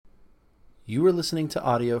You are listening to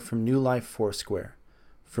audio from New Life Foursquare.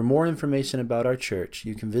 For more information about our church,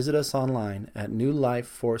 you can visit us online at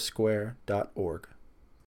newlifefoursquare.org.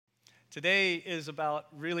 Today is about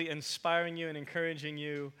really inspiring you and encouraging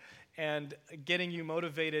you and getting you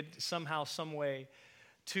motivated somehow, some way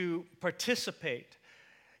to participate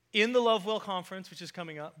in the Lovewell Conference, which is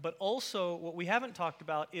coming up, but also what we haven't talked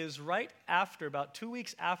about is right after, about 2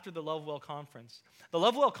 weeks after the Lovewell Conference. The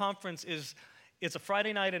Lovewell Conference it's a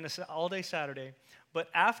Friday night and an all-day Saturday, but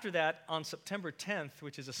after that, on September 10th,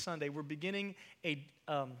 which is a Sunday, we're beginning a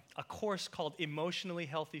course called Emotionally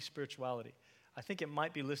Healthy Spirituality. I think it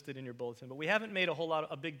might be listed in your bulletin, but we haven't made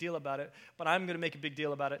a big deal about it, but I'm going to make a big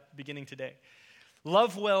deal about it beginning today.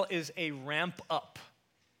 Lovewell is a ramp up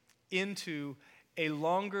into a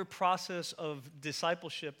longer process of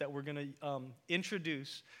discipleship that we're going to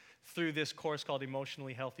introduce through this course called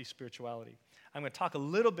Emotionally Healthy Spirituality. I'm going to talk a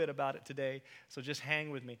little bit about it today, so just hang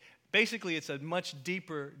with me. Basically, it's a much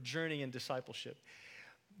deeper journey in discipleship.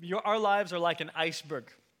 Our lives are like an iceberg.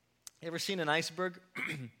 You ever seen an iceberg?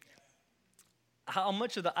 How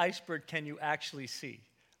much of the iceberg can you actually see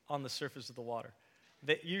on the surface of the water?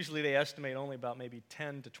 Usually they estimate only about maybe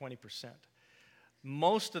 10 to 20%.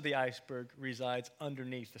 Most of the iceberg resides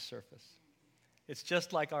underneath the surface. It's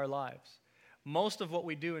just like our lives. Most of what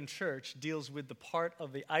we do in church deals with the part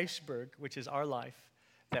of the iceberg, which is our life,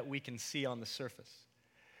 that we can see on the surface.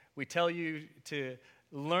 We tell you to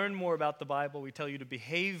learn more about the Bible. We tell you to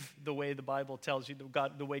behave the way the Bible tells you,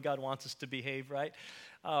 the way God wants us to behave, right?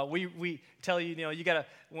 We tell you, you got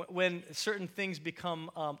to, when certain things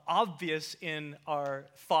become obvious in our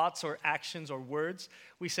thoughts or actions or words,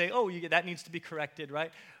 we say, that needs to be corrected,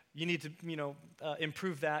 right? You need to,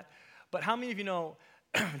 improve that. But how many of you know,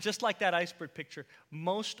 just like that iceberg picture,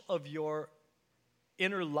 most of your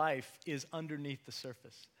inner life is underneath the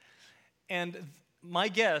surface. And my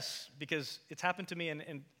guess, because it's happened to me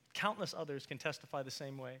and countless others can testify the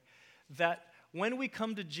same way, that when we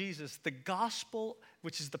come to Jesus, the gospel,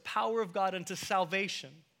 which is the power of God unto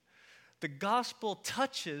salvation, the gospel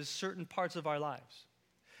touches certain parts of our lives.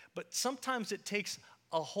 But sometimes it takes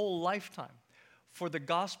a whole lifetime for the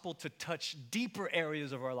gospel to touch deeper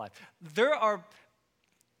areas of our life. There are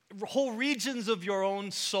whole regions of your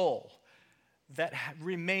own soul that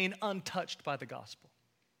remain untouched by the gospel.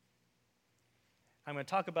 I'm going to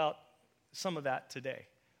talk about some of that today.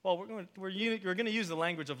 Well, we're going to use the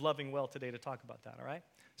language of loving well today to talk about that, all right?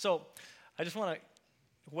 So I just want to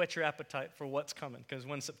whet your appetite for what's coming, because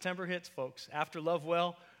when September hits, folks, after Love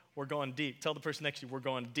Well, we're going deep. Tell the person next to you, we're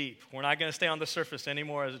going deep. We're not going to stay on the surface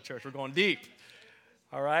anymore as a church. We're going deep,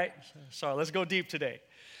 all right? So let's go deep today.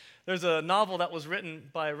 There's a novel that was written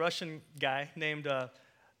by a Russian guy named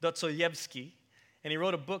Dostoevsky, and he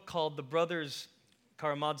wrote a book called The Brothers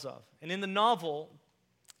Karamazov. And in the novel,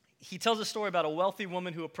 he tells a story about a wealthy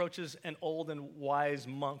woman who approaches an old and wise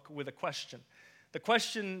monk with a question. The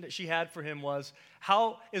question that she had for him was,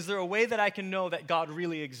 is there a way that I can know that God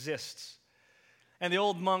really exists? And the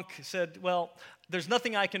old monk said, well, there's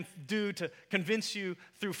nothing I can do to convince you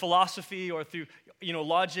through philosophy or through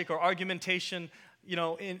logic or argumentation,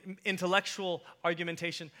 intellectual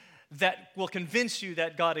argumentation that will convince you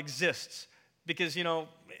that God exists. Because,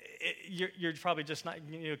 you're probably just not,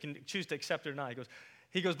 can choose to accept it or not.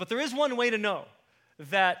 He goes, but there is one way to know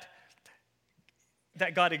that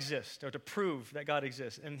God exists, or to prove that God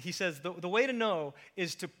exists. And he says the way to know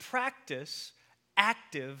is to practice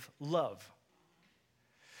active love.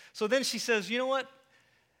 So then she says, you know what?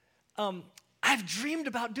 I've dreamed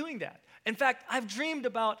about doing that. In fact, I've dreamed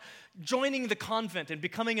about joining the convent and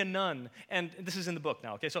becoming a nun. And this is in the book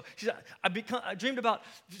now, okay? So she said, I dreamed about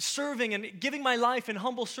serving and giving my life in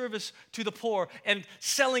humble service to the poor and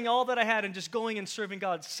selling all that I had and just going and serving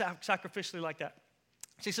God sacrificially like that.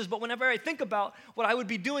 She says, but whenever I think about what I would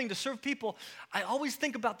be doing to serve people, I always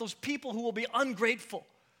think about those people who will be ungrateful.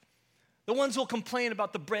 The ones who will complain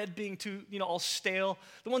about the bread being too, all stale.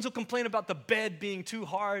 The ones who complain about the bed being too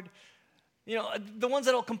hard. The ones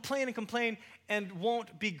that will complain and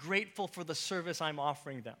won't be grateful for the service I'm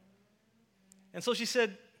offering them. And so she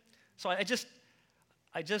said, so I just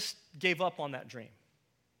gave up on that dream.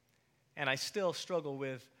 And I still struggle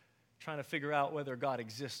with trying to figure out whether God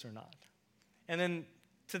exists or not. And then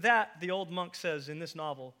to that, the old monk says in this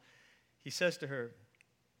novel, he says to her,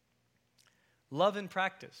 love in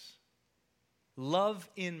practice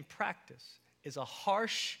is a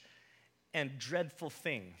harsh and dreadful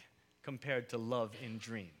thing compared to love in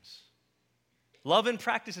dreams. Love in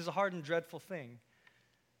practice is a hard and dreadful thing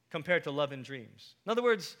compared to love in dreams. In other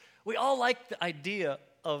words, we all like the idea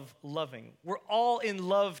of loving. We're all in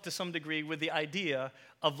love to some degree with the idea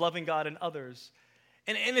of loving God and others.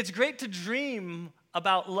 And it's great to dream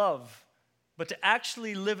about love, but to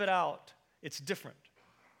actually live it out, it's different.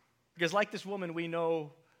 Because like this woman, we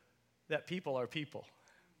know that people are people.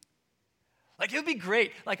 Like, it would be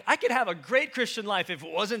great. Like, I could have a great Christian life if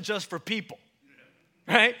it wasn't just for people,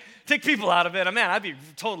 right? Take people out of it, and man, I'd be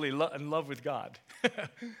totally in love with God.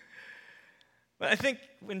 But I think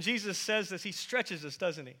when Jesus says this, he stretches us,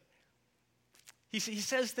 doesn't he? He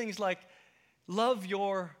says things like, love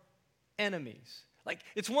your enemies. Like,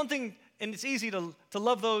 it's one thing, and it's easy to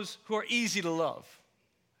love those who are easy to love.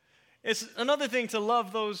 It's another thing to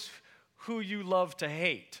love those who you love to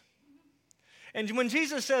hate. And when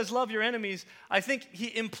Jesus says love your enemies, I think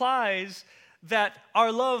he implies that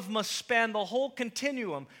our love must span the whole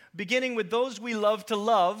continuum, beginning with those we love to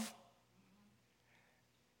love,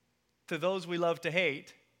 to those we love to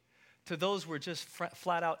hate, to those we're just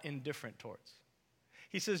flat out indifferent towards.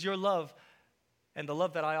 He says your love and the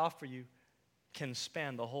love that I offer you can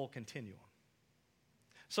span the whole continuum.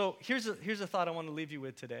 So here's a thought I want to leave you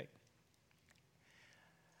with today.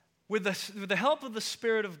 With the help of the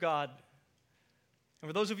Spirit of God, and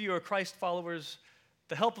for those of you who are Christ followers,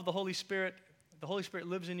 the help of the Holy Spirit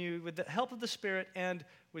lives in you. With the help of the Spirit and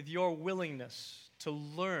with your willingness to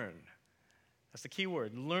learn, that's the key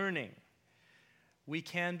word, learning, we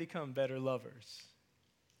can become better lovers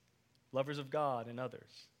of God and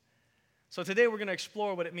others. So today we're going to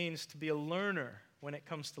explore what it means to be a learner when it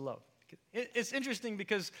comes to love. It's interesting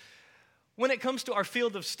because when it comes to our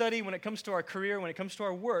field of study, when it comes to our career, when it comes to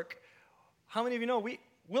our work, how many of you know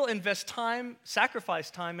we'll invest time, sacrifice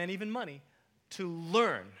time, and even money to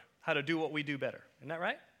learn how to do what we do better? Isn't that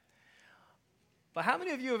right? But how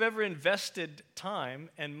many of you have ever invested time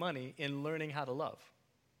and money in learning how to love?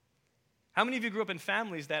 How many of you grew up in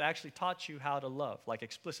families that actually taught you how to love, like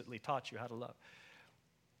explicitly taught you how to love?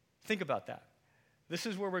 Think about that. This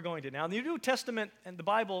is where we're going to. Now, in the New Testament and the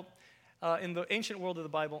Bible, in the ancient world of the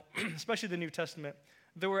Bible, especially the New Testament,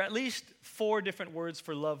 there were at least 4 different words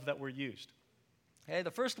for love that were used. Okay,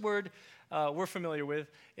 the first word we're familiar with,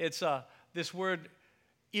 it's this word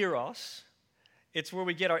eros. It's where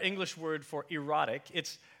we get our English word for erotic.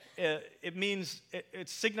 It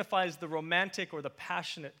signifies the romantic or the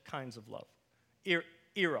passionate kinds of love.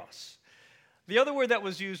 Eros. The other word that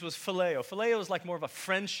was used was phileo. Phileo is like more of a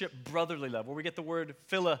friendship, brotherly love, where we get the word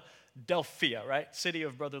Philadelphia, right? City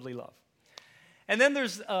of brotherly love. And then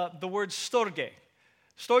there's the word storge.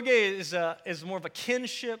 Storge is more of a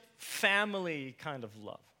kinship, family kind of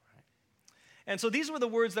love. Right? And so these were the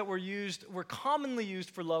words that were commonly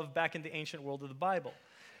used for love back in the ancient world of the Bible.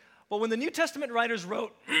 But when the New Testament writers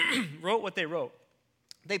wrote what they wrote,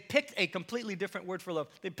 they picked a completely different word for love.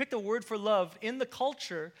 They picked a word for love in the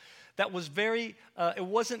culture that was it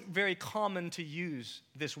wasn't very common to use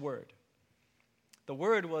this word. The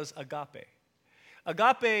word was agape.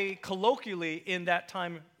 Agape, colloquially in that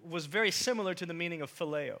time, was very similar to the meaning of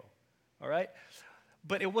phileo, all right?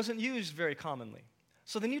 But it wasn't used very commonly.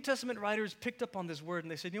 So the New Testament writers picked up on this word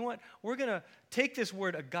and they said, you know what? We're going to take this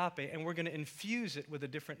word agape and we're going to infuse it with a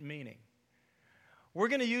different meaning. We're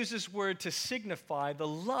going to use this word to signify the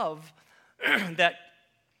love that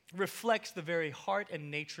reflects the very heart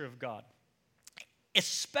and nature of God,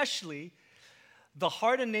 especially the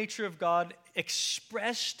heart and nature of God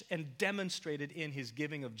expressed and demonstrated in his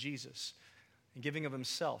giving of Jesus and giving of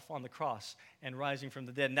himself on the cross and rising from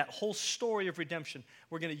the dead. And that whole story of redemption,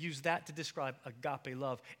 we're going to use that to describe agape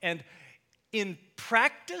love. And in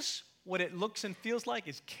practice, what it looks and feels like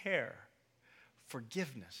is care,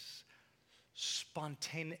 forgiveness,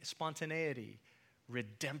 spontaneity,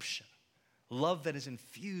 redemption. Love that is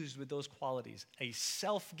infused with those qualities, a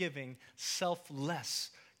self-giving, selfless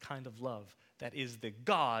kind of love that is the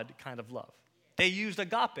God kind of love. They used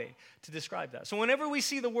agape to describe that. So whenever we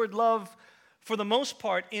see the word love, for the most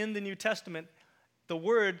part in the New Testament, the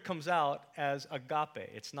word comes out as agape.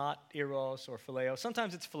 It's not eros or phileo.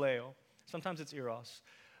 Sometimes it's phileo, sometimes it's eros.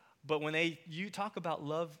 But when you talk about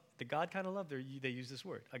love, the God kind of love, they use this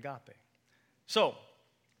word, agape. So,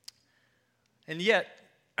 and yet,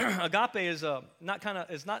 agape is not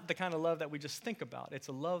the kind of love that we just think about. It's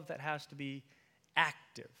a love that has to be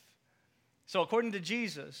active. So according to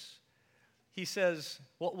Jesus, he says,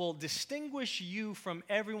 what will distinguish you from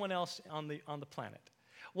everyone else on the planet?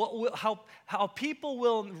 How people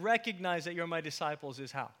will recognize that you're my disciples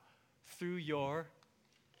is how? Through your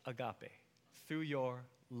agape, through your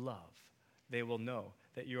love. They will know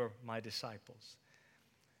that you're my disciples.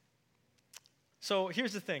 So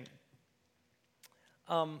here's the thing.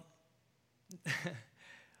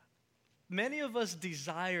 Many of us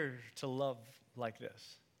desire to love like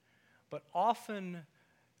this, but often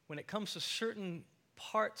when it comes to certain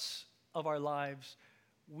parts of our lives,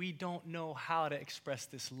 we don't know how to express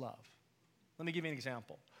this love. Let me give you an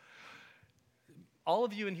example. All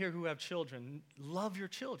of you in here who have children, love your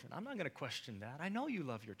children. I'm not going to question that. I know you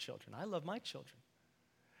love your children. I love my children.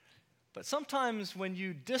 But sometimes when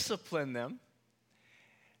you discipline them,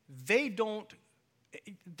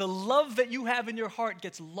 the love that you have in your heart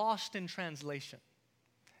gets lost in translation.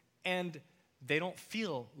 And they don't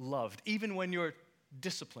feel loved, even when you're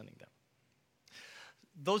disciplining them.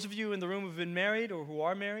 Those of you in the room who've been married or who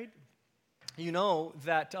are married, you know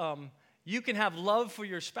that you can have love for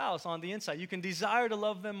your spouse on the inside. You can desire to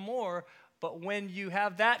love them more, but when you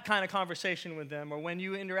have that kind of conversation with them or when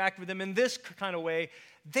you interact with them in this kind of way,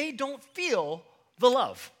 they don't feel the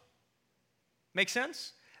love. Make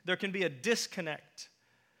sense? There can be a disconnect.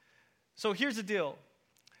 So here's the deal.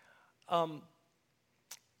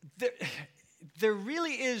 There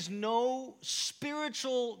really is no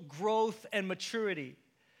spiritual growth and maturity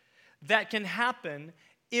that can happen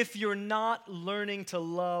if you're not learning to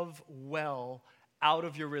love well out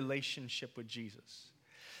of your relationship with Jesus.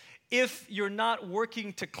 If you're not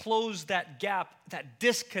working to close that gap, that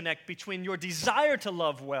disconnect between your desire to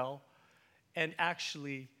love well and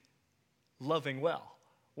actually loving well,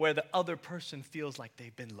 where the other person feels like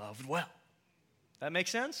they've been loved well. That make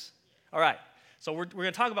sense? All right. So we're going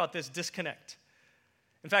to talk about this disconnect.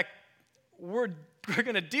 In fact, we're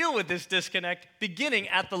going to deal with this disconnect beginning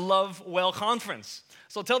at the Love Well Conference.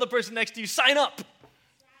 So tell the person next to you, sign up.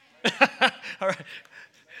 All right.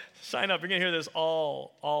 Sign up. You're going to hear this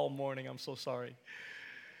all morning. I'm so sorry.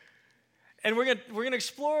 And we're going to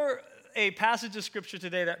explore a passage of Scripture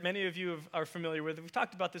today that many of you are familiar with. We've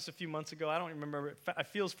talked about this a few months ago. I don't remember. It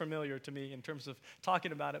feels familiar to me in terms of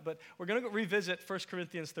talking about it. But we're going to revisit 1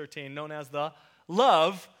 Corinthians 13, known as the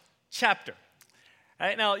love chapter. All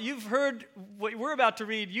right, now, you've heard what we're about to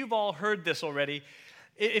read. You've all heard this already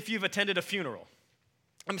if you've attended a funeral.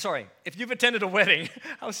 I'm sorry, if you've attended a wedding.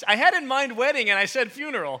 I had in mind wedding, and I said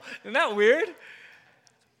funeral. Isn't that weird?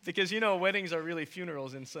 Because, weddings are really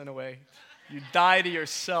funerals in a way. You die to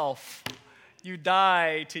yourself. You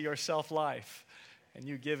die to your self-life, and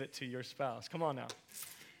you give it to your spouse. Come on now.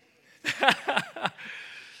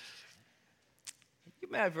 You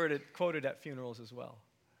may have heard it quoted at funerals as well.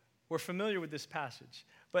 We're familiar with this passage.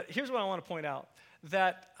 But here's what I want to point out,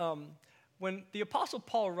 that when the Apostle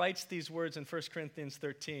Paul writes these words in 1 Corinthians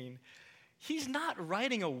 13, he's not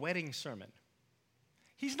writing a wedding sermon.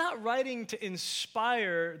 He's not writing to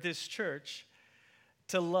inspire this church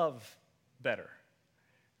to love better,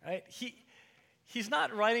 right? He's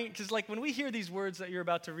not writing, because like when we hear these words that you're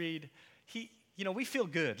about to read, we feel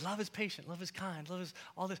good. Love is patient, love is kind, love is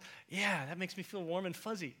all this. Yeah, that makes me feel warm and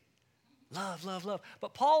fuzzy. Love, love, love.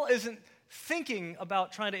 But Paul isn't thinking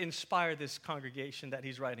about trying to inspire this congregation that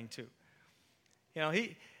he's writing to.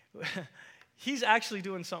 He's actually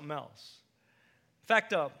doing something else. In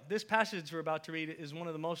fact, this passage we're about to read is one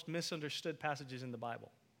of the most misunderstood passages in the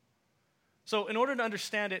Bible. So in order to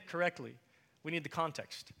understand it correctly, we need the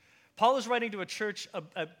context. Paul is writing to a church,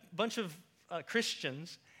 a bunch of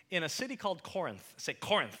Christians in a city called Corinth. Say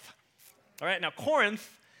Corinth. All right, now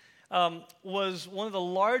Corinth was one of the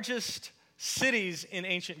largest cities in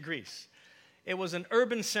ancient Greece. It was an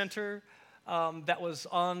urban center that was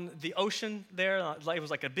on the ocean there. It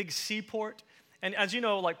was like a big seaport. And as you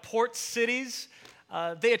know, like port cities,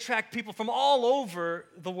 they attract people from all over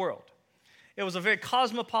the world. It was a very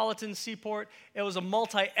cosmopolitan seaport. It was a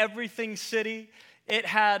multi-everything city. It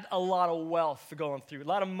had a lot of wealth going through, a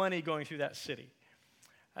lot of money going through that city.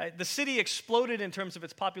 The city exploded in terms of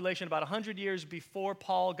its population about 100 years before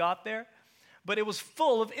Paul got there, but it was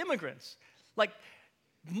full of immigrants. Like,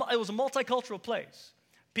 it was a multicultural place.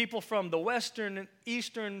 People from the western,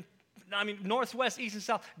 eastern, northwest, east and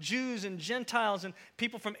south, Jews and Gentiles and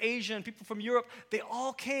people from Asia and people from Europe, they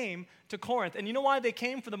all came to Corinth. And you know why they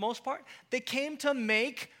came for the most part? They came to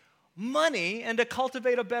make money and to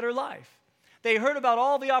cultivate a better life. They heard about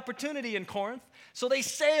all the opportunity in Corinth, so they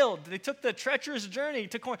sailed. They took the treacherous journey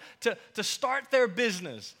to Corinth to start their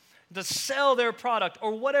business, to sell their product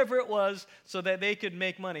or whatever it was so that they could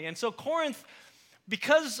make money. And so Corinth,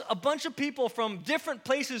 because a bunch of people from different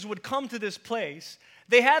places would come to this place,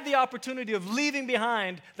 they had the opportunity of leaving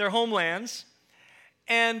behind their homelands.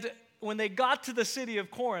 And when they got to the city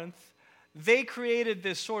of Corinth, they created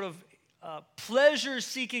this sort of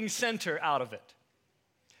pleasure-seeking center out of it.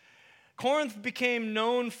 Corinth became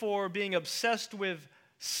known for being obsessed with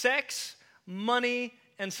sex, money,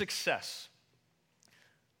 and success.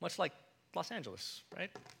 Much like Los Angeles,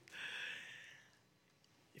 right?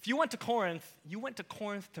 If you went to Corinth, you went to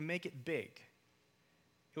Corinth to make it big.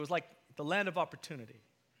 It was like the land of opportunity.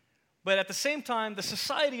 But at the same time, the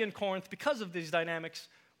society in Corinth, because of these dynamics,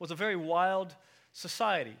 was a very wild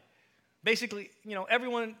society. Basically,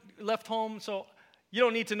 everyone left home, so you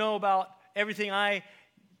don't need to know about everything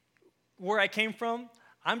where I came from.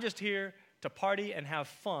 I'm just here to party and have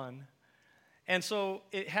fun. And so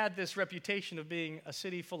it had this reputation of being a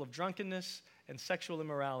city full of drunkenness and sexual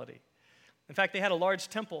immorality. In fact, they had a large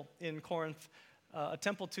temple in Corinth, a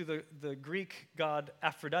temple to the Greek god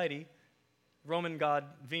Aphrodite, Roman god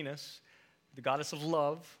Venus, the goddess of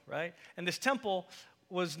love, right? And this temple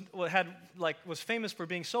was famous for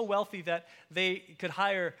being so wealthy that they could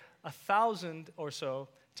hire 1,000 or so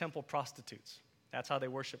temple prostitutes. That's how they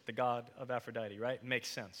worship the god of Aphrodite, right? It makes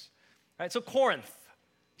sense. Right? So Corinth,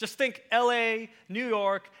 just think LA, New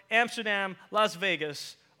York, Amsterdam, Las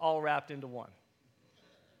Vegas, all wrapped into one.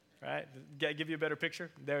 Right? Give you a better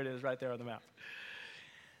picture? There it is right there on the map.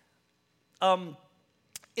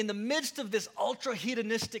 In the midst of this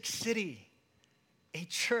ultra-hedonistic city, a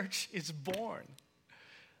church is born.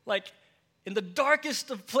 Like, in the darkest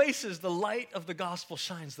of places, the light of the gospel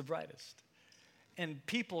shines the brightest. And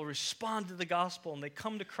people respond to the gospel, and they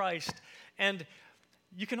come to Christ. And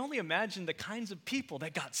you can only imagine the kinds of people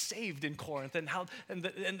that got saved in Corinth and how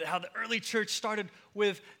the early church started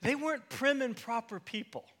with, they weren't prim and proper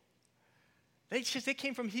people. They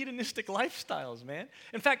came from hedonistic lifestyles, man.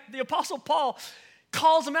 In fact, the Apostle Paul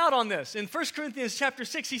calls them out on this. In 1 Corinthians chapter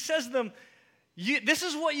 6, he says to them, this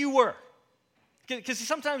is what you were. Because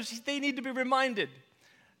sometimes they need to be reminded.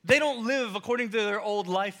 They don't live according to their old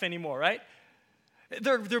life anymore, right?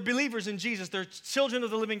 They're believers in Jesus. They're children of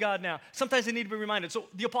the living God now. Sometimes they need to be reminded. So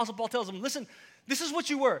the Apostle Paul tells them, listen, this is what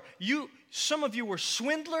you were. Some of you were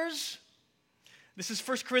swindlers. This is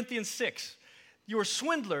 1 Corinthians 6. You were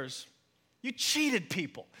swindlers. You cheated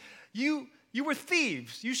people. You were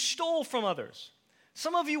thieves. You stole from others.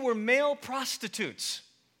 Some of you were male prostitutes.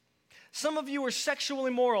 Some of you were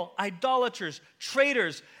sexually immoral, idolaters,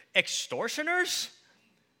 traitors, extortioners,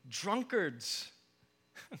 drunkards.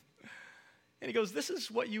 And he goes, this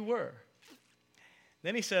is what you were.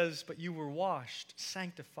 Then he says, but you were washed,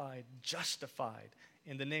 sanctified, justified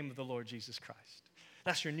in the name of the Lord Jesus Christ.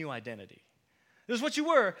 That's your new identity. This is what you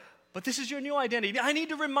were, but this is your new identity. I need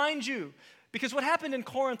to remind you, because what happened in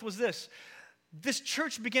Corinth was this. This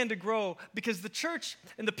church began to grow because the church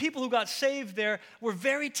and the people who got saved there were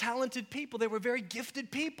very talented people. They were very gifted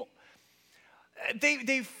people.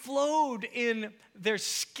 They flowed in their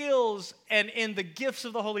skills and in the gifts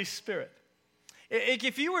of the Holy Spirit.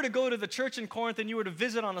 If you were to go to the church in Corinth and you were to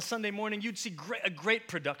visit on a Sunday morning, you'd see a great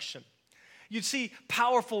production. You'd see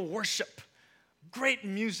powerful worship, great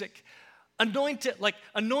music, anointed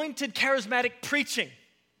charismatic preaching.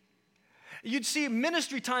 You'd see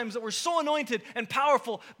ministry times that were so anointed and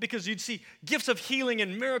powerful because you'd see gifts of healing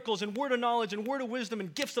and miracles and word of knowledge and word of wisdom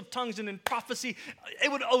and gifts of tongues and in prophecy. It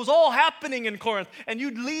was all happening in Corinth, and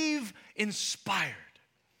you'd leave inspired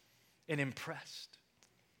and impressed.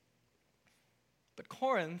 But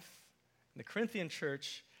Corinth, the Corinthian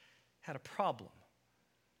church, had a problem.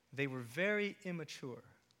 They were very immature,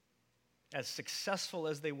 as successful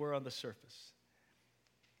as they were on the surface.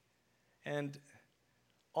 And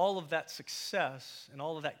all of that success and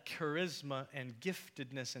all of that charisma and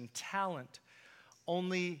giftedness and talent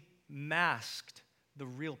only masked the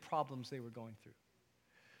real problems they were going through.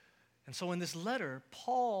 And so in this letter,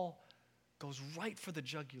 Paul goes right for the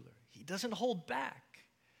jugular. He doesn't hold back.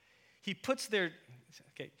 He puts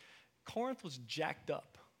Corinth was jacked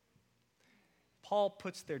up. Paul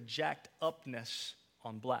puts their jacked upness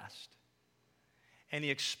on blast. And he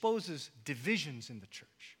exposes divisions in the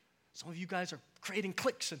church. Some of you guys are creating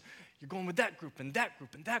cliques, and you're going with that group and that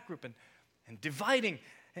group and that group and dividing.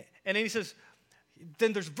 And then he says,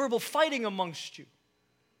 then there's verbal fighting amongst you.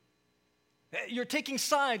 You're taking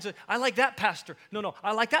sides. I like that pastor. No,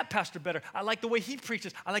 I like that pastor better. I like the way he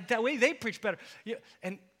preaches. I like that way they preach better.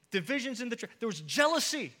 And divisions in the church. There was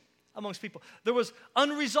jealousy amongst people. There was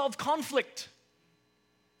unresolved conflict.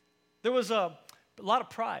 There was a lot of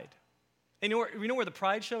pride. And you know where the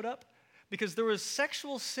pride showed up? Because there was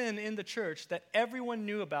sexual sin in the church that everyone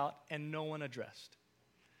knew about and no one addressed.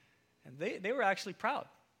 And they were actually proud.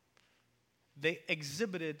 They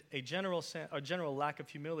exhibited a general lack of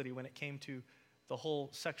humility when it came to the whole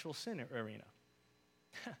sexual sin arena.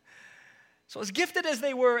 So as gifted as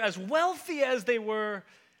they were, as wealthy as they were,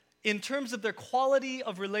 in terms of their quality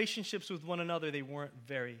of relationships with one another, they weren't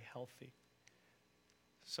very healthy.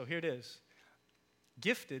 So here it is.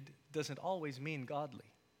 Gifted doesn't always mean godly.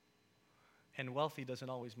 And wealthy doesn't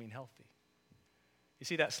always mean healthy. You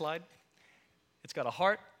see that slide? It's got a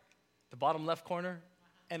heart, the bottom left corner,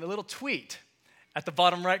 and a little tweet at the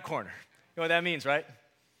bottom right corner. You know what that means, right?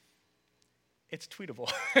 It's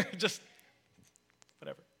tweetable. Just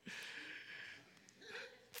whatever.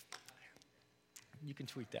 You can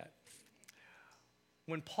tweet that.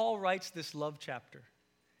 When Paul writes this love chapter,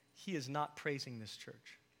 he is not praising this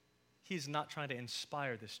church. He is not trying to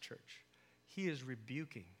inspire this church. He is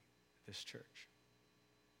rebuking this church.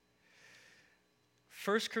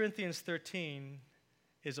 1 Corinthians 13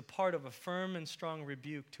 is a part of a firm and strong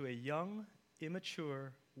rebuke to a young,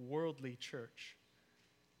 immature, worldly church.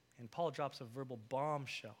 And Paul drops a verbal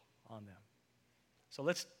bombshell on them. So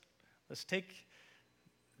let's take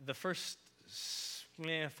the first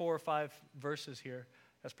 4 or 5 verses here.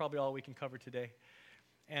 That's probably all we can cover today.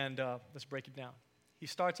 And let's break it down. He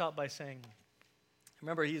starts out by saying,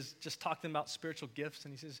 remember, he's just talking about spiritual gifts,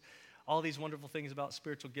 and he says all these wonderful things about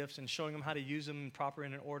spiritual gifts and showing them how to use them proper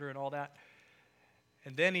and in order and all that.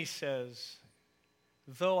 And then he says,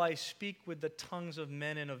 though I speak with the tongues of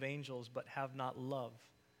men and of angels, but have not love,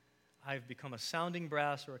 I've become a sounding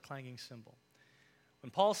brass or a clanging cymbal. When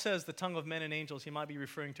Paul says the tongue of men and angels, he might be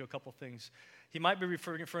referring to a couple things. He might be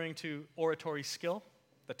referring to oratory skill,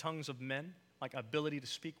 the tongues of men, like ability to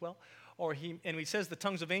speak well. And when he says the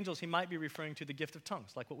tongues of angels, he might be referring to the gift of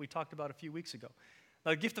tongues, like what we talked about a few weeks ago.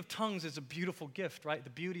 Now, the gift of tongues is a beautiful gift, right? The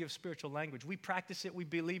beauty of spiritual language. We practice it, we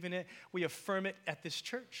believe in it, we affirm it at this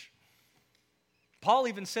church. Paul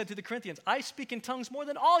even said to the Corinthians, I speak in tongues more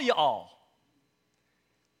than all you all.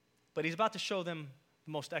 But he's about to show them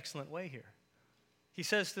the most excellent way here. He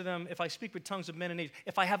says to them, if I speak with tongues of men and angels,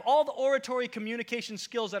 if I have all the oratory communication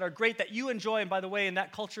skills that are great, that you enjoy, and by the way, in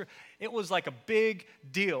that culture, it was like a big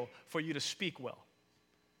deal for you to speak well,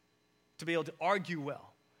 to be able to argue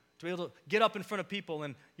well, to be able to get up in front of people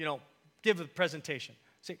and, give a presentation.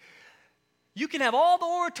 See, you can have all the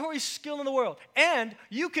oratory skill in the world, and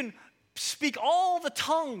you can speak all the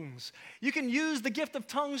tongues. You can use the gift of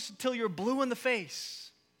tongues till you're blue in the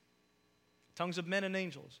face. Tongues of men and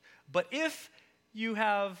angels. But if you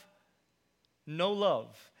have no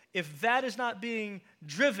love, if that is not being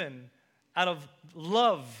driven out of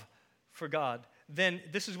love for God, then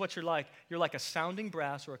this is what you're like. You're like a sounding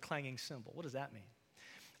brass or a clanging cymbal. What does that mean?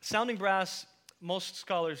 Sounding brass, most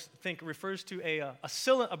scholars think, refers to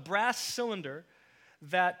a brass cylinder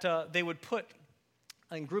that they would put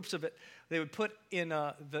in groups of it. They would put in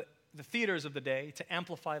the theaters of the day to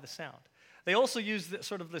amplify the sound. They also used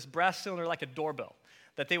this brass cylinder like a doorbell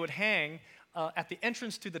that they would hang at the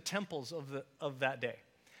entrance to the temples of that day.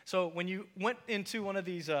 So when you went into one of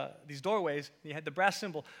these doorways, you had the brass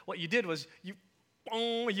cymbal. What you did was you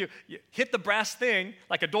hit the brass thing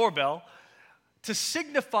like a doorbell to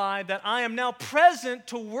signify that I am now present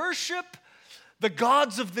to worship the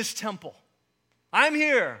gods of this temple. I'm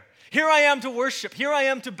here. Here I am to worship. Here I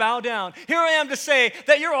am to bow down. Here I am to say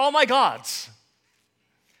that you're all my gods.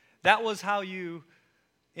 That was how you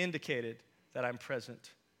indicated that I'm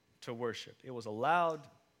present to worship. It was a loud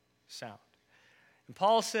sound. And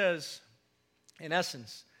Paul says, in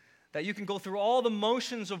essence, that you can go through all the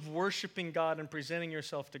motions of worshiping God and presenting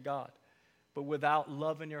yourself to God, but without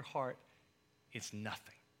love in your heart, it's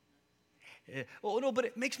nothing. Oh, no, but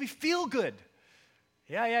it makes me feel good.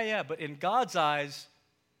 Yeah, but in God's eyes,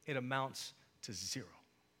 it amounts to zero.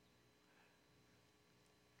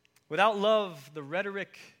 Without love, the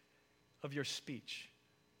rhetoric of your speech,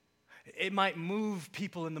 it might move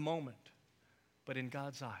people in the moment, but in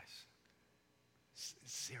God's eyes,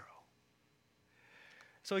 zero.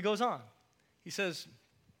 So he goes on. He says,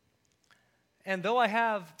 and though I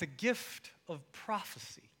have the gift of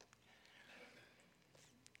prophecy.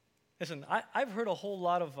 Listen, I've heard a whole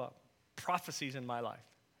lot of prophecies in my life.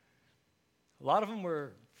 A lot of them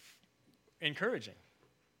were encouraging.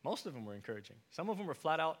 Most of them were encouraging. Some of them were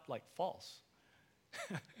flat out like false.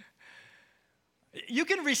 You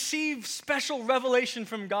can receive special revelation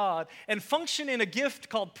from God and function in a gift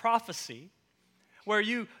called prophecy, where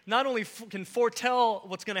you not only can foretell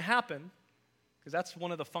what's going to happen, because that's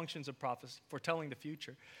one of the functions of prophecy, foretelling the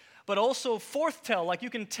future, but also forthtell, like you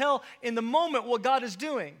can tell in the moment what God is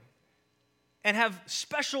doing and have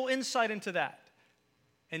special insight into that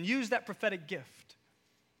and use that prophetic gift.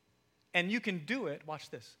 And you can do it, watch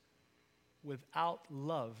this, without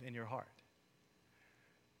love in your heart.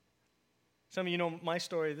 Some of you know my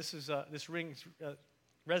story. This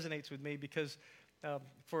resonates with me because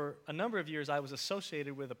for a number of years I was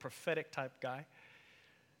associated with a prophetic type guy.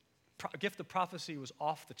 Gift of prophecy was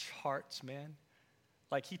off the charts, man.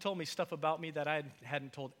 Like he told me stuff about me that I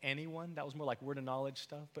hadn't told anyone. That was more like word of knowledge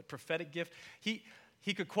stuff. But prophetic gift, he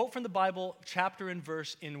could quote from the Bible chapter and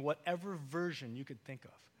verse in whatever version you could think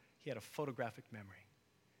of. He had a photographic memory.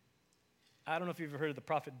 I don't know if you've ever heard of the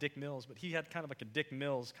prophet Dick Mills, but he had kind of like a Dick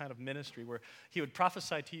Mills kind of ministry where he would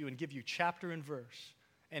prophesy to you and give you chapter and verse,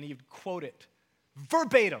 and he would quote it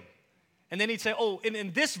verbatim. And then he'd say, oh,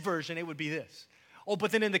 in this version, it would be this. Oh,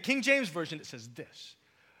 but then in the King James Version, it says this.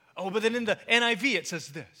 Oh, but then in the NIV, it says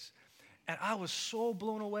this. And I was so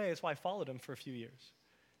blown away. That's why I followed him for a few years,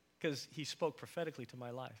 because he spoke prophetically to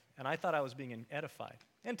my life. And I thought I was being edified.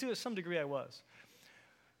 And to some degree, I was.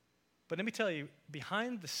 But let me tell you,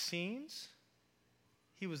 behind the scenes,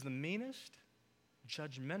 he was the meanest,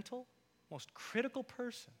 judgmental, most critical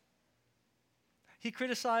person. He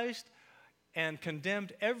criticized and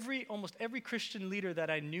condemned almost every Christian leader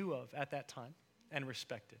that I knew of at that time and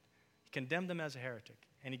respected. He condemned them as a heretic,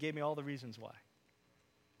 and he gave me all the reasons why.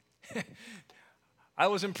 I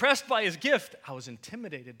was impressed by his gift. I was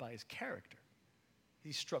intimidated by his character.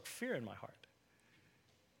 He struck fear in my heart.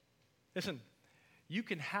 Listen, you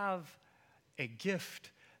can have a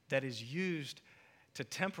gift that is used to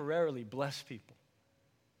temporarily bless people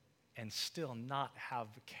and still not have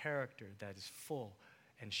a character that is full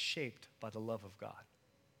and shaped by the love of God.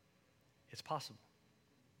 It's possible.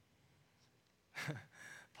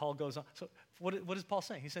 Paul goes on. So what is Paul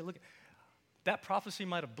saying? He's saying, look, that prophecy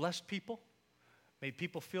might have blessed people, made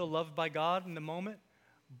people feel loved by God in the moment,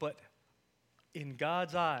 but in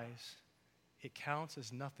God's eyes, it counts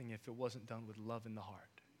as nothing if it wasn't done with love in the heart.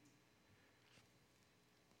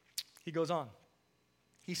 He goes on.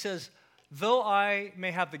 He says, though I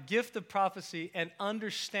may have the gift of prophecy and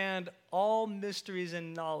understand all mysteries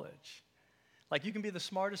and knowledge, like you can be the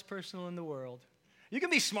smartest person in the world. You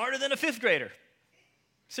can be smarter than a fifth grader.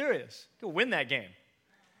 Serious. You can win that game.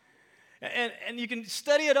 And you can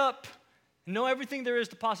study it up, know everything there is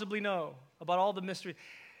to possibly know about all the mystery.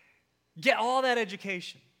 Get all that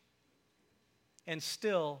education and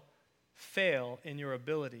still fail in your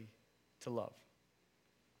ability to love.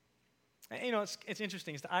 And, you know, it's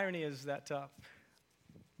interesting. The irony is that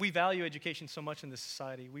we value education so much in this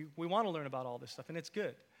society. We want to learn about all this stuff, and it's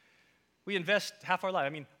good. We invest half our life. I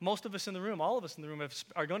mean, most of us in the room, all of us in the room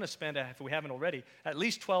are going to spend, if we haven't already, at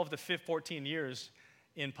least 12 to 14 years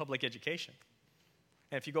in public education.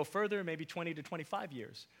 And if you go further, maybe 20 to 25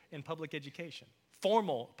 years in public education.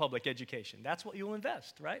 Formal public education. That's what you'll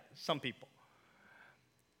invest, right? Some people.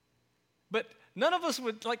 But none of us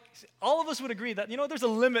would, all of us would agree that, there's a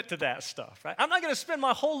limit to that stuff, right? I'm not going to spend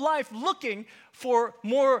my whole life looking for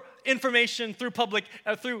more information through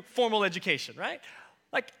through formal education, right?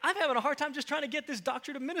 I'm having a hard time just trying to get this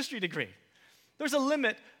doctorate of ministry degree. There's a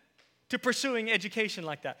limit to pursuing education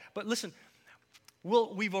like that. But listen,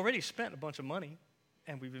 we've already spent a bunch of money,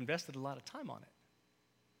 and we've invested a lot of time on it.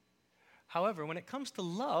 However, when it comes to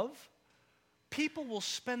love, people will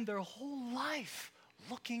spend their whole life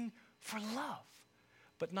looking for love,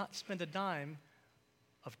 but not spend a dime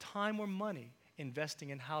of time or money investing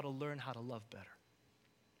in how to learn how to love better.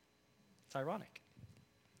 It's ironic.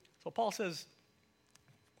 So Paul says,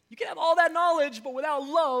 you can have all that knowledge, but without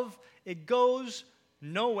love, it goes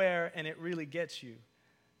nowhere, and it really gets you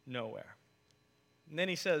nowhere. And then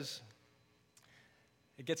he says,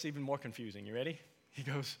 it gets even more confusing. You ready? He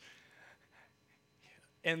goes,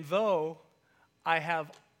 and though I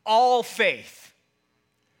have all faith,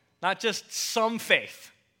 not just some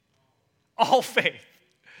faith, all faith,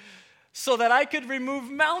 so that I could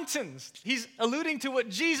remove mountains. He's alluding to what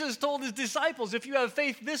Jesus told his disciples. If you have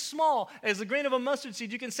faith this small as a grain of a mustard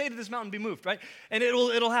seed, you can say to this mountain, be moved, right? And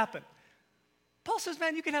it'll happen. Paul says,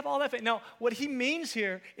 man, you can have all that faith. Now, what he means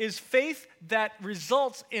here is faith that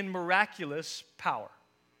results in miraculous power.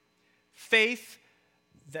 Faith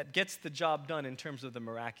that gets the job done in terms of the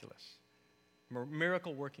miraculous.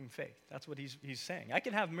 Miracle-working faith. That's what he's saying. I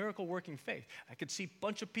can have miracle-working faith. I could see a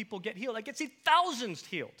bunch of people get healed. I could see thousands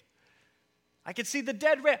healed. I could see the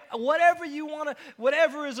dead raised. Whatever you want to,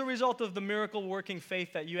 whatever is a result of the miracle-working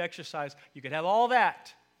faith that you exercise, you could have all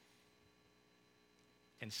that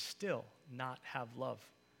and still not have love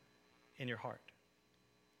in your heart.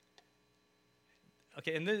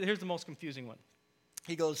 Okay, and here's the most confusing one.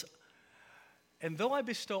 He goes, and though I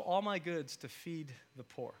bestow all my goods to feed the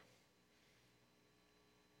poor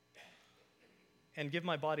and give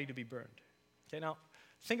my body to be burned. Okay, now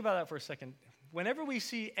think about that for a second. Whenever we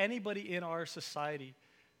see anybody in our society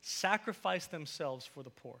sacrifice themselves for the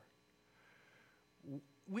poor,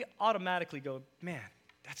 we automatically go, man,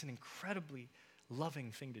 that's an incredibly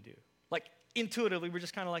loving thing to do. Intuitively, we're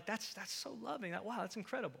just kind of like, that's so loving. Wow, that's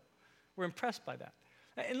incredible. We're impressed by that.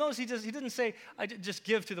 And notice he didn't say, I just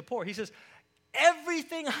give to the poor. He says,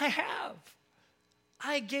 everything I have,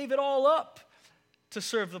 I gave it all up to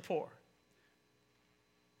serve the poor.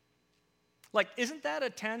 Isn't that a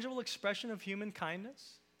tangible expression of human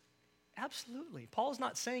kindness? Absolutely. Paul's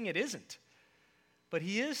not saying it isn't. But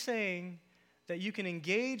he is saying that you can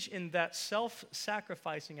engage in that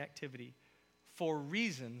self-sacrificing activity for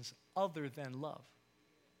reasons other than love.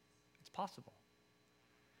 It's possible.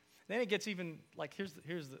 Then it gets even, like, here's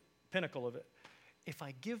the pinnacle of it. If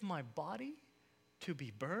I give my body to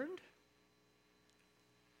be burned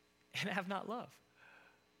and have not love.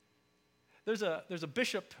 There's a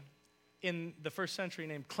bishop in the first century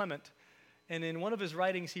named Clement, and in one of his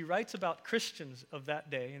writings, he writes about Christians of that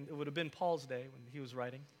day, and it would have been Paul's day when he was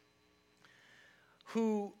writing,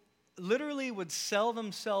 who literally would sell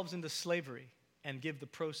themselves into slavery and give the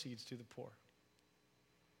proceeds to the poor.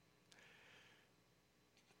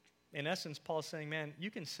 In essence, Paul's saying, man, you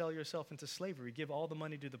can sell yourself into slavery, give all the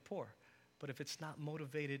money to the poor, but if it's not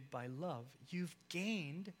motivated by love, you've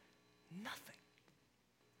gained nothing.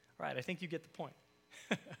 All right, I think you get the point.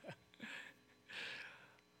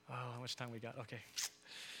 Oh, how much time we got? Okay.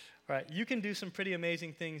 All right, you can do some pretty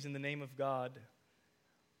amazing things in the name of God,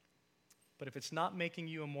 but if it's not making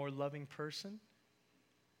you a more loving person,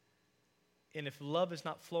 and if love is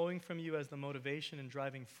not flowing from you as the motivation and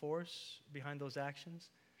driving force behind those actions,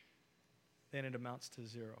 then it amounts to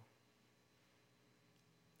zero.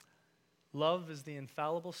 Love is the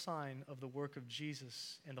infallible sign of the work of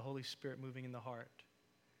Jesus and the Holy Spirit moving in the heart.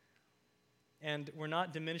 And we're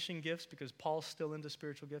not diminishing gifts because Paul's still into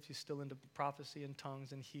spiritual gifts. He's still into prophecy and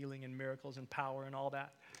tongues and healing and miracles and power and all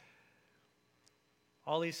that.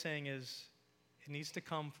 All he's saying is it needs to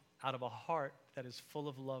come out of a heart that is full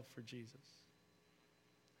of love for Jesus.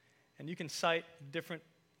 And you can cite different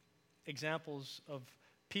examples of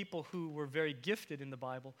people who were very gifted in the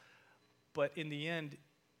Bible, but in the end,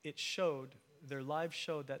 their lives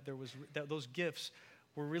showed that that those gifts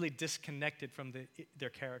were really disconnected from their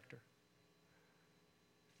character.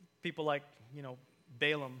 People like,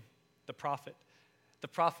 Balaam, the prophet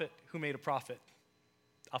who made a prophet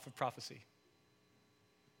off of prophecy.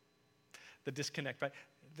 The disconnect, right?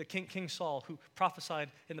 The King Saul, who prophesied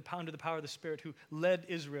under the power of the Spirit, who led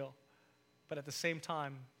Israel, but at the same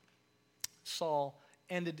time, Saul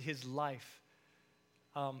ended his life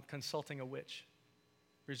consulting a witch,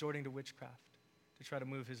 resorting to witchcraft to try to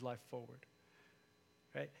move his life forward.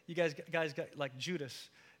 Right? You guys got like Judas,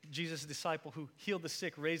 Jesus' disciple who healed the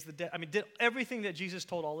sick, raised the dead. Did everything that Jesus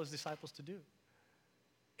told all his disciples to do.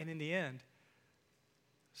 And in the end,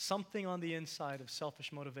 something on the inside of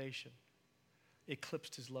selfish motivation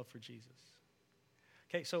eclipsed his love for Jesus.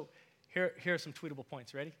 Okay, so here are some tweetable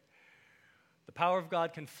points. Ready? The power of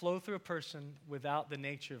God can flow through a person without the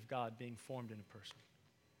nature of God being formed in a person.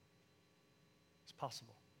 It's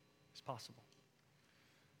possible. It's possible.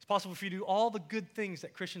 It's possible for you to do all the good things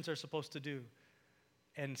that Christians are supposed to do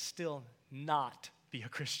and still not be a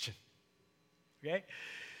Christian. Okay?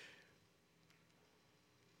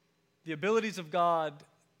 The abilities of God,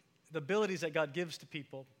 the abilities that God gives to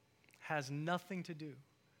people has nothing to do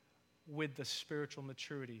with the spiritual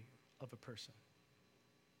maturity of a person.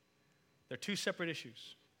 They're two separate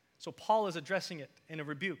issues. So Paul is addressing it in a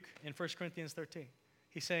rebuke in 1 Corinthians 13.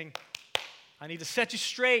 He's saying, I need to set you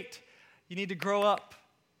straight. You need to grow up.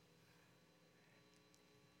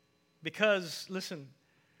 Because, listen,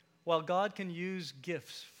 while God can use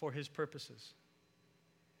gifts for his purposes,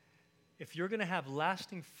 if you're going to have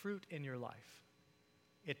lasting fruit in your life,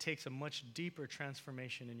 it takes a much deeper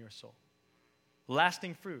transformation in your soul.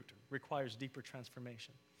 Lasting fruit requires deeper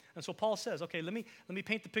transformation. And so Paul says, okay, let me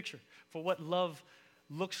paint the picture for what love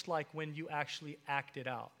looks like when you actually act it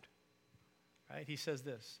out. Right? He says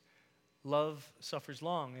this, love suffers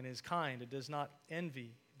long and is kind. It does not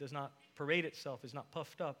envy, does not parade itself, is not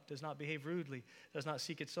puffed up, does not behave rudely, does not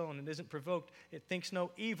seek its own, and isn't provoked. It thinks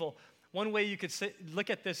no evil. One way you could look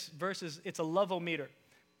at this verse is it's a love-o-meter.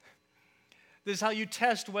 This is how you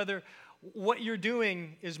test whether what you're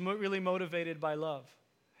doing is really motivated by love.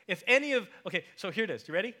 Okay, so here it is.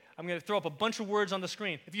 You ready? I'm going to throw up a bunch of words on the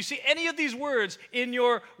screen. If you see any of these words in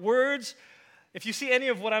your words, if you see any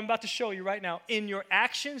of what I'm about to show you right now, in your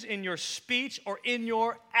actions, in your speech, or in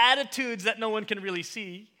your attitudes that no one can really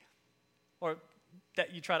see, or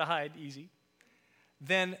that you try to hide easy,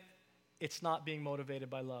 then it's not being motivated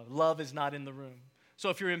by love. Love is not in the room. So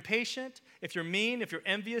if you're impatient, if you're mean, if you're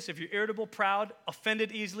envious, if you're irritable, proud,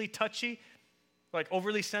 offended easily, touchy, like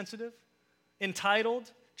overly sensitive,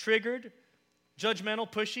 entitled, triggered,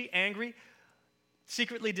 judgmental, pushy, angry,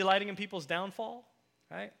 secretly delighting in people's downfall,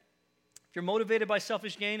 right? If you're motivated by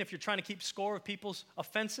selfish gain, if you're trying to keep score of people's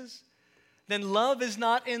offenses, then love is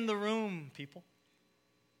not in the room, people.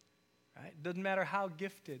 Right? Doesn't matter how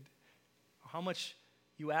gifted or how much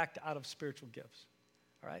you act out of spiritual gifts.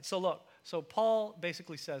 All right? So look, Paul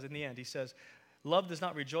basically says in the end, he says, love does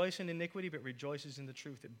not rejoice in iniquity, but rejoices in the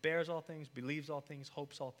truth. It bears all things, believes all things,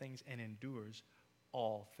 hopes all things, and endures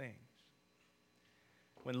all things.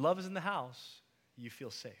 When love is in the house, you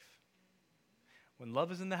feel safe. When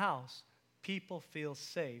love is in the house, people feel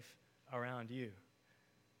safe around you.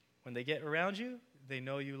 When they get around you, they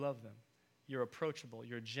know you love them. You're approachable,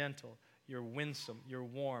 you're gentle, you're winsome, you're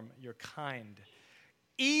warm, you're kind.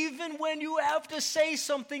 Even when you have to say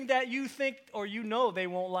something that you think or you know they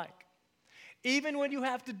won't like. Even when you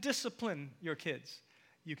have to discipline your kids,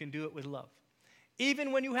 you can do it with love.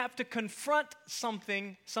 Even when you have to confront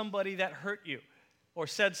somebody that hurt you or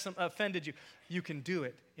offended you, you can do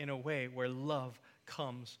it in a way where love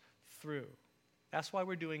comes through. That's why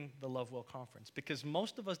we're doing the Love Well Conference, because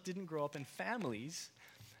most of us didn't grow up in families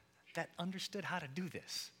that understood how to do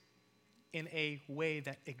this in a way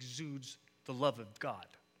that exudes the love of God.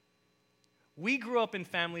 We grew up in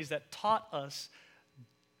families that taught us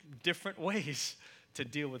different ways to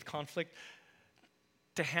deal with conflict,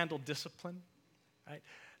 to handle discipline, right?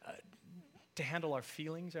 To handle our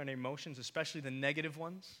feelings and emotions, especially the negative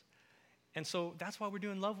ones. And so that's why we're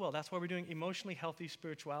doing Love Well. That's why we're doing emotionally healthy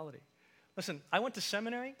spirituality. Listen, I went to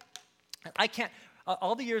seminary.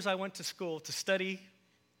 All the years I went to school to study,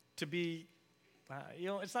 to be,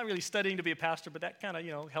 it's not really studying to be a pastor, but that kind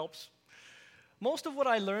of, helps. Most of what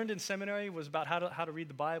I learned in seminary was about how to read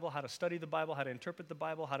the Bible, how to study the Bible, how to interpret the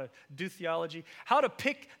Bible, how to do theology, how to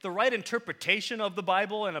pick the right interpretation of the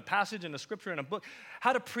Bible and a passage and a scripture and a book,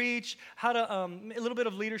 how to preach, how to, a little bit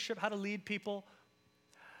of leadership, how to lead people.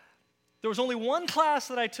 There was only one class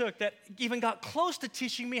that I took that even got close to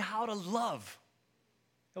teaching me how to love.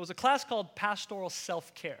 It was a class called Pastoral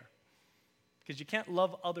Self-Care, because you can't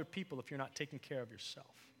love other people if you're not taking care of yourself.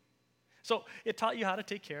 So it taught you how to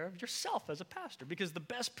take care of yourself as a pastor, because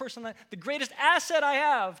the greatest asset I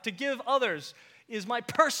have to give others is my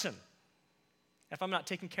person. If I'm not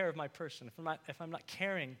taking care of my person, if I'm not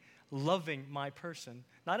caring, loving my person,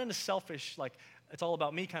 not in a selfish, like it's all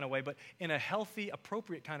about me kind of way, but in a healthy,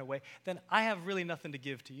 appropriate kind of way, then I have really nothing to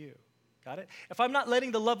give to you. Got it? If I'm not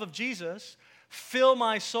letting the love of Jesus fill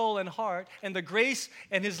my soul and heart, and the grace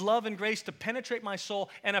and his love and grace to penetrate my soul,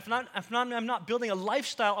 and if I'm not building a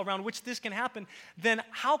lifestyle around which this can happen, then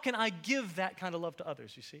how can I give that kind of love to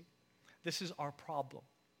others, you see? This is our problem.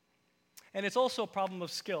 And it's also a problem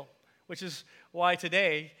of skill, which is why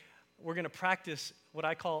today we're going to practice what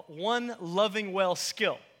I call one loving well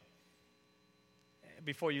skill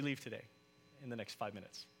before you leave today in the next 5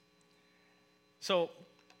 minutes. So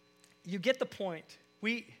you get the point.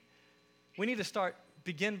 We need to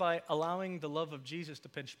begin by allowing the love of Jesus to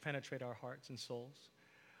penetrate our hearts and souls.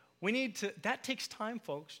 That takes time,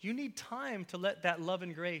 folks. You need time to let that love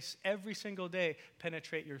and grace every single day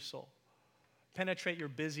penetrate your soul, penetrate your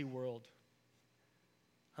busy world.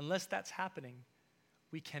 Unless that's happening,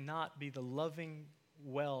 we cannot be the loving,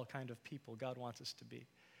 well kind of people God wants us to be.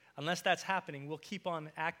 Unless that's happening, we'll keep on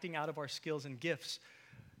acting out of our skills and gifts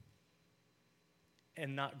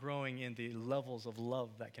and not growing in the levels of love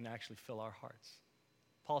that can actually fill our hearts.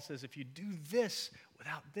 Paul says, if you do this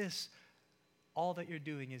without this, all that you're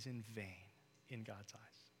doing is in vain in God's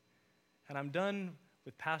eyes. And I'm done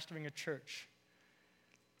with pastoring a church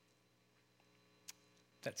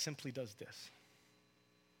that simply does this.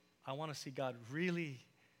 I want to see God really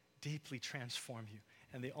deeply transform you.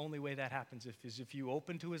 And the only way that happens is if you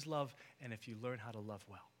open to his love and if you learn how to love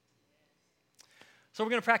well. So we're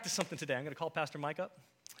going to practice something today. I'm going to call Pastor Mike up.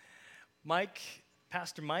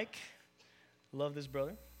 Pastor Mike, love this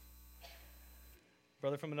brother.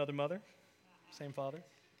 Brother from another mother, same father.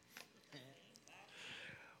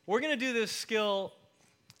 We're going to do this skill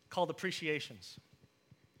called appreciations.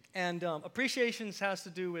 And appreciations has to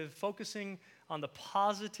do with focusing on the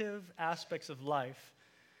positive aspects of life,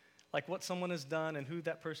 like what someone has done and who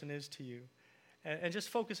that person is to you, and just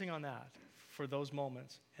focusing on that for those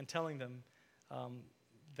moments and telling them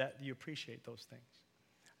that you appreciate those things.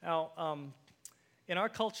 Now, in our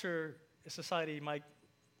culture, society, my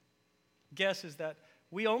guess is that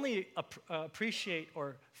we only appreciate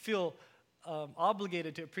or feel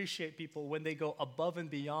obligated to appreciate people when they go above and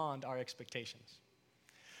beyond our expectations.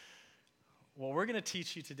 What we're going to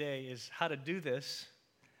teach you today is how to do this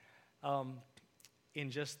in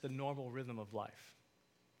just the normal rhythm of life,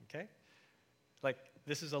 okay? Like,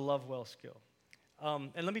 this is a love well skill.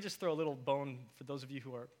 And let me just throw a little bone for those of you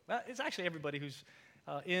who are, it's actually everybody who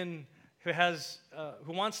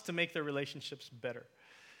wants to make their relationships better.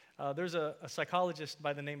 There's a psychologist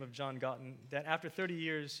by the name of John Gottman that after 30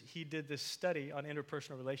 years, he did this study on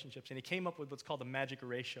interpersonal relationships, and he came up with what's called the magic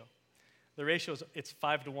ratio. The ratio it's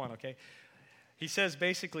 5 to 1, okay? He says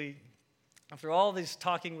basically, after all this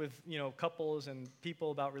talking with couples and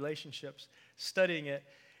people about relationships, studying it,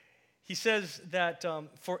 he says that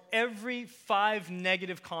for every 5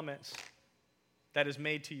 negative comments that is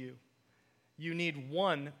made to you, you need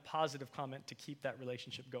 1 positive comment to keep that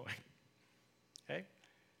relationship going. okay?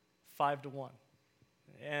 5-1.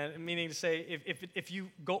 And meaning to say, if you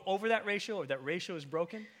go over that ratio or that ratio is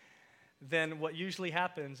broken, then what usually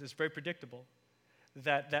happens is very predictable,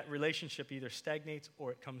 that relationship either stagnates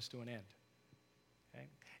or it comes to an end.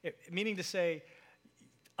 Okay? Meaning to say,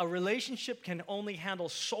 a relationship can only handle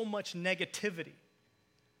so much negativity.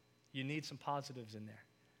 You need some positives in there.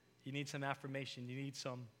 You need some affirmation. You need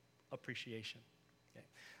some appreciation. Okay?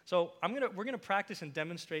 So we're gonna practice and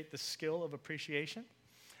demonstrate the skill of appreciation.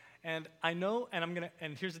 And I know,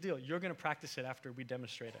 and here's the deal, you're gonna practice it after we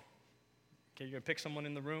demonstrate it. Okay, you're gonna pick someone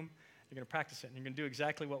in the room, you're gonna practice it, and you're gonna do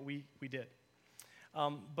exactly what we did.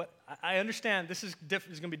 But I understand this is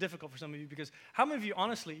gonna be difficult for some of you, because how many of you,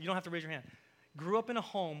 honestly, you don't have to raise your hand, grew up in a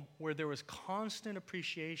home where there was constant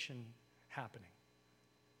appreciation happening?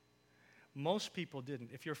 Most people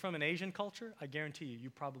didn't. If you're from an Asian culture, I guarantee you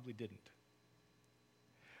probably didn't.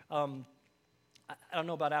 I don't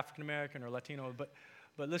know about African American or Latino, but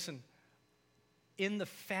listen, in the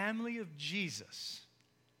family of Jesus,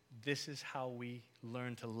 this is how we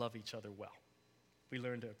learn to love each other well. We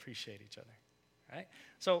learn to appreciate each other, right?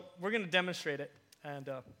 So we're going to demonstrate it, and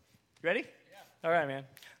ready? Yeah. All right, man.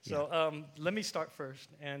 So let me start first,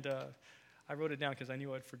 and I wrote it down because I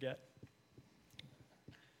knew I'd forget.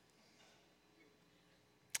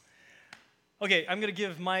 Okay, I'm going to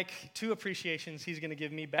give Mike 2 appreciations. He's going to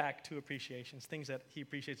give me back 2 appreciations, things that he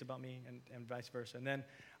appreciates about me and vice versa. And then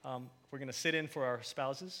we're going to sit in for our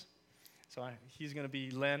spouses. So he's going to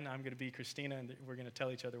be Len, I'm going to be Christina, and we're going to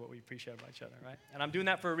tell each other what we appreciate about each other, right? And I'm doing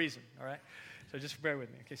that for a reason, all right? So just bear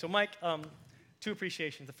with me. Okay, so Mike, 2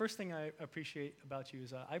 appreciations. The first thing I appreciate about you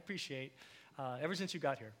is I appreciate, ever since you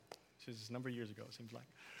got here, which is a number of years ago, it seems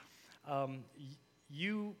like,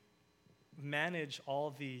 you manage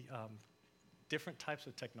all the different types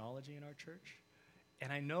of technology in our church.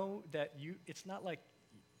 And I know that it's not like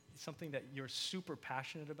something that you're super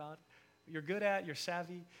passionate about. You're good at, you're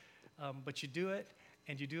savvy, but you do it,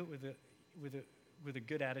 and you do it with a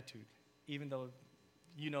good attitude, even though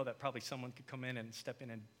you know that probably someone could come in and step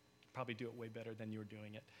in and probably do it way better than you're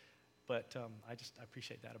doing it. But I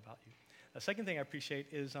appreciate that about you. The second thing I appreciate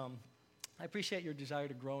is I appreciate your desire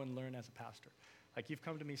to grow and learn as a pastor. Like, you've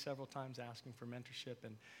come to me several times asking for mentorship,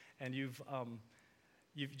 and you've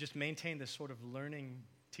just maintained this sort of learning,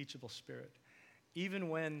 teachable spirit, even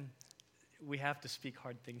when we have to speak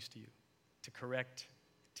hard things to you, to correct,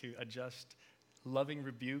 to adjust, loving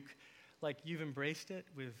rebuke. Like, you've embraced it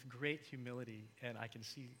with great humility, and I can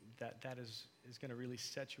see that is going to really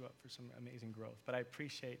set you up for some amazing growth. But I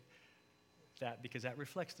appreciate that because that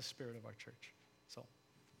reflects the spirit of our church. So,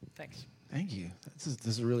 thanks. Thank you.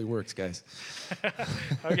 This really works, guys.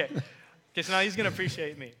 Okay, so now he's going to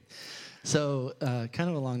appreciate me. So kind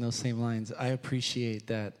of along those same lines, I appreciate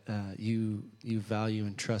that you value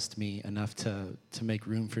and trust me enough to make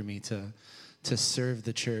room for me to serve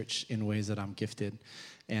the church in ways that I'm gifted,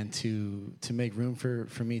 and to make room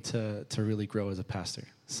for me to really grow as a pastor.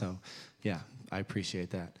 So yeah, I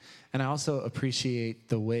appreciate that. And I also appreciate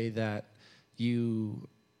the way that you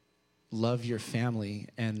love your family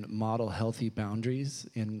and model healthy boundaries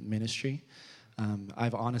in ministry.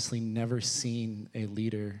 I've honestly never seen a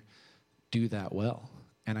leader do that well.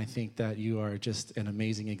 And I think that you are just an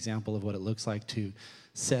amazing example of what it looks like to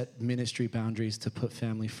set ministry boundaries, to put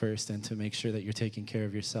family first, and to make sure that you're taking care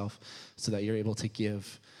of yourself so that you're able to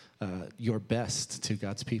give your best to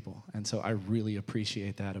God's people. And so I really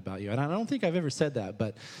appreciate that about you. And I don't think I've ever said that,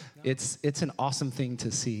 but it's an awesome thing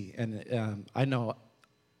to see. And I know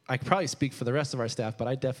I could probably speak for the rest of our staff, but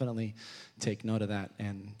I definitely take note of that.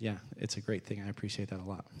 And yeah, it's a great thing. I appreciate that a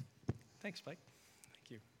lot. Thanks, Mike.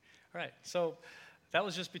 Thank you. All right, so that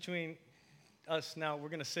was just between us. Now we're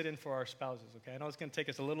going to sit in for our spouses, okay? I know it's going to take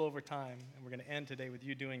us a little over time, and we're going to end today with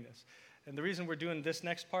you doing this. And the reason we're doing this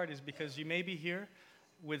next part is because you may be here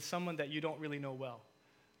with someone that you don't really know well.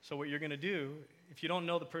 So what you're going to do, if you don't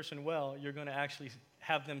know the person well, you're going to actually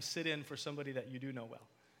have them sit in for somebody that you do know well.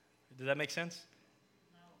 Does that make sense?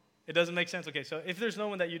 It doesn't make sense? Okay, so if there's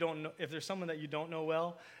someone that you don't know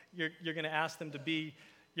well, you're going to ask them to be,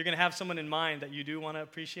 you're going to have someone in mind that you do want to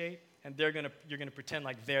appreciate, and you're going to pretend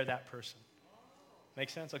like they're that person.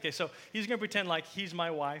 Make sense? Okay, so he's going to pretend like he's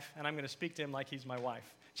my wife, and I'm going to speak to him like he's my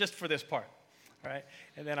wife, just for this part, all right?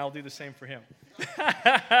 And then I'll do the same for him.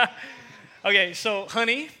 Okay, so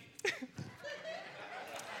honey,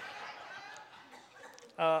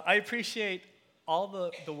 I appreciate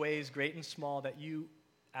all the ways, great and small, that you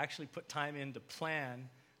actually put time in to plan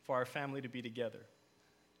for our family to be together,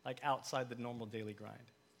 like outside the normal daily grind.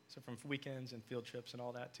 So from weekends and field trips and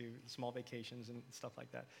all that to small vacations and stuff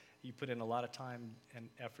like that. You put in a lot of time and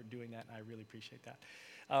effort doing that, and I really appreciate that.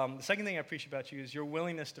 The second thing I appreciate about you is your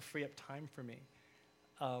willingness to free up time for me,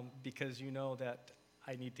 because you know that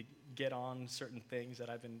I need to get on certain things that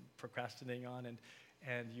I've been procrastinating on,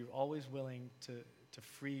 and you're always willing to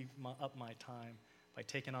free up my time by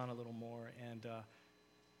taking on a little more, and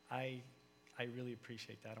I really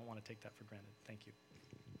appreciate that. I don't want to take that for granted. Thank you.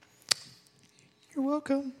 You're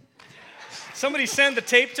welcome. Somebody send the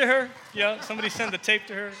tape to her. Yeah, somebody send the tape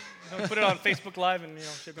to her. Put it on Facebook Live, and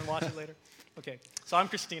she can watch it later. Okay, so I'm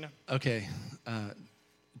Christina. Okay,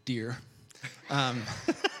 dear.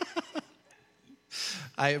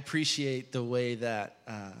 I appreciate the way that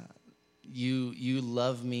you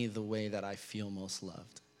love me the way that I feel most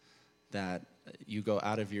loved. That you go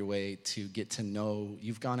out of your way to get to know,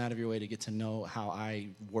 you've gone out of your way to get to know how I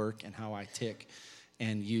work and how I tick.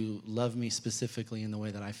 And you love me specifically in the way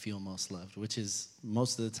that I feel most loved, which is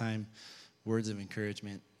most of the time words of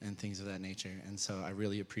encouragement and things of that nature. And so I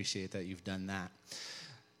really appreciate that you've done that.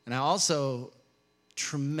 And I also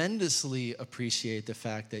tremendously appreciate the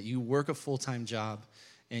fact that you work a full-time job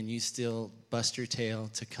and you still bust your tail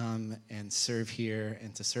to come and serve here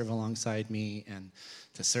and to serve alongside me and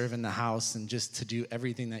to serve in the house and just to do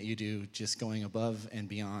everything that you do, just going above and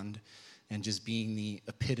beyond and just being the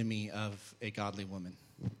epitome of a godly woman.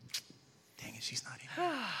 Dang it, she's not here.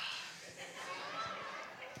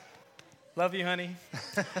 Love you, honey.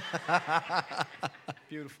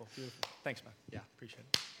 Beautiful, beautiful. Thanks, man. Yeah. Appreciate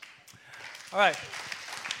it. All right.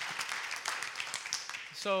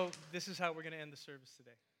 So this is how we're going to end the service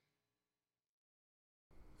today.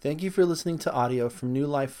 Thank you for listening to audio from New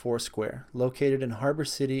Life Foursquare, located in Harbor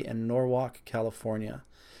City and Norwalk, California.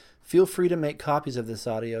 Feel free to make copies of this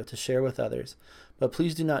audio to share with others, but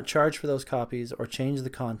please do not charge for those copies or change the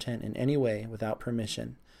content in any way without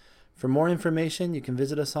permission. For more information, you can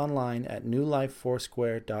visit us online at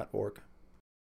newlifefoursquare.org.